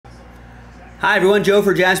Hi everyone, Joe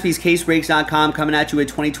for JaspysCaseBreaks.com coming at you with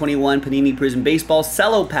 2021 Panini Prizm Baseball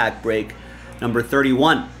Cello Pack Break number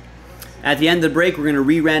 31. At the end of the break, we're going to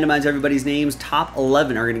re-randomize everybody's names. Top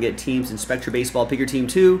 11 are going to get teams in Spectra Baseball Pick Your Team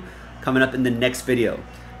 2 coming up in the next video.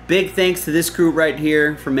 Big thanks to this group right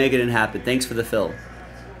here for making it happen. Thanks for the fill.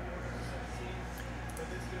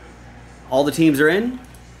 All the teams are in.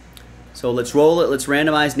 So let's roll it. Let's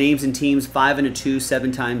randomize names and teams 5 and a 2,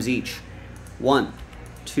 7 times each. 1,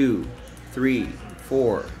 2, 3,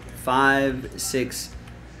 4, 5, 6,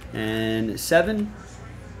 and 7.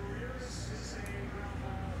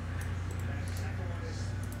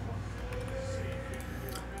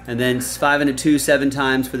 And then 5 and a 2, 7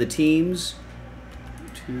 times for the teams.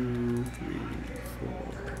 2, 3, 4.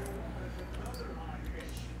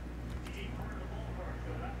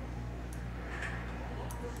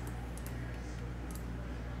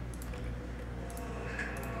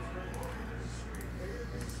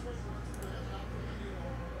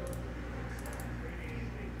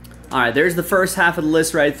 All right, there's the first half of the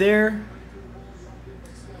list right there.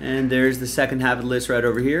 And there's the second half of the list right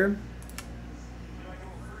over here.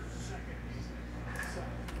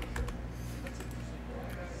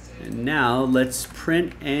 And now let's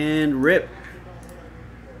print and rip.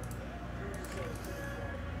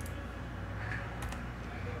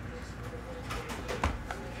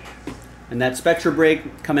 And that Spectra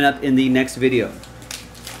break coming up in the next video.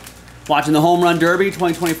 Watching the Home Run Derby,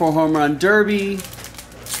 2024 Home Run Derby.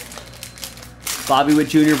 Bobby Witt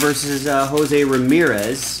Jr. versus Jose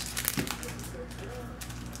Ramirez.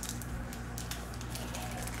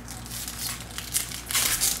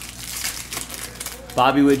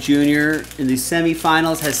 Bobby Witt Jr. in the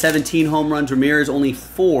semifinals has 17 home runs. Ramirez only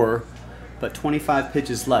 4, but 25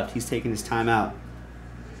 pitches left. He's taking his time out.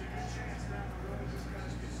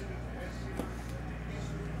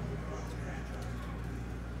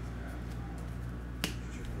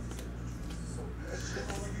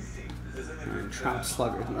 Trout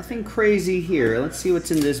Slugger. Nothing crazy here. Let's see what's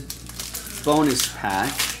in this bonus pack.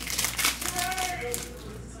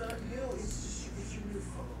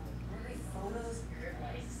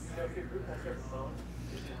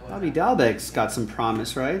 Bobby Dalbec's got some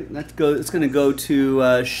promise, right? It's going to go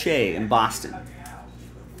to Shea in Boston.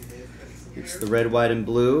 It's the red, white, and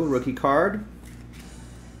blue rookie card.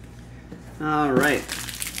 All right.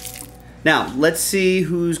 Now, let's see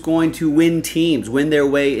who's going to win teams, win their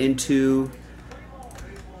way into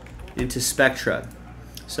Spectra.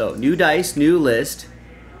 So, new dice, new list.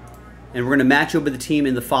 And we're going to match up with the team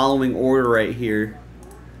in the following order right here.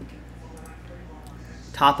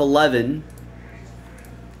 Top 11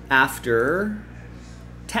 after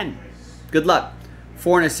 10. Good luck.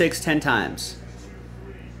 4 and a 6, 10 times.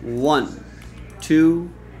 1,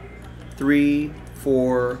 2, 3,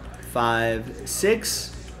 4, 5,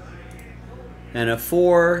 6. And a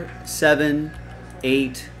 4, 7,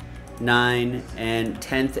 8, 9, and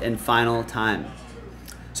 10th and final time.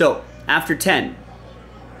 So, after 10,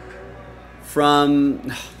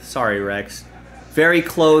 from, sorry Rex, very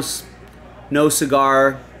close, no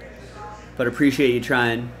cigar, but appreciate you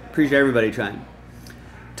trying. Appreciate everybody trying.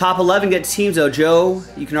 Top 11 gets teams though. Joe,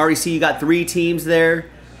 you can already see you got 3 teams there.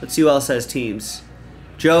 Let's see who else has teams.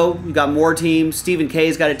 Joe, you got more teams. Stephen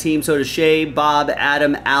K's got a team, so does Shay, Bob,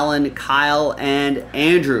 Adam, Alan, Kyle, and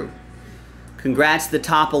Andrew. Congrats to the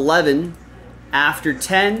top 11. After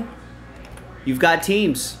 10, you've got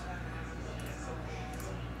teams.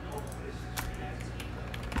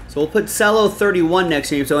 So we'll put Cello 31 next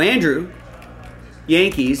to him. So Andrew,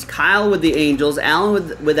 Yankees, Kyle with the Angels,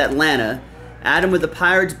 Alan with Atlanta, Adam with the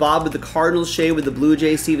Pirates, Bob with the Cardinals, Shay with the Blue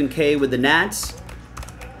Jays, Stephen K with the Nats.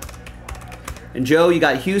 And Joe, you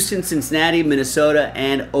got Houston, Cincinnati, Minnesota,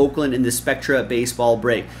 and Oakland in the Spectra baseball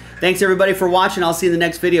break. Thanks everybody for watching. I'll see you in the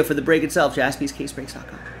next video for the break itself.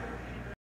 JaspysCaseBreaks.com.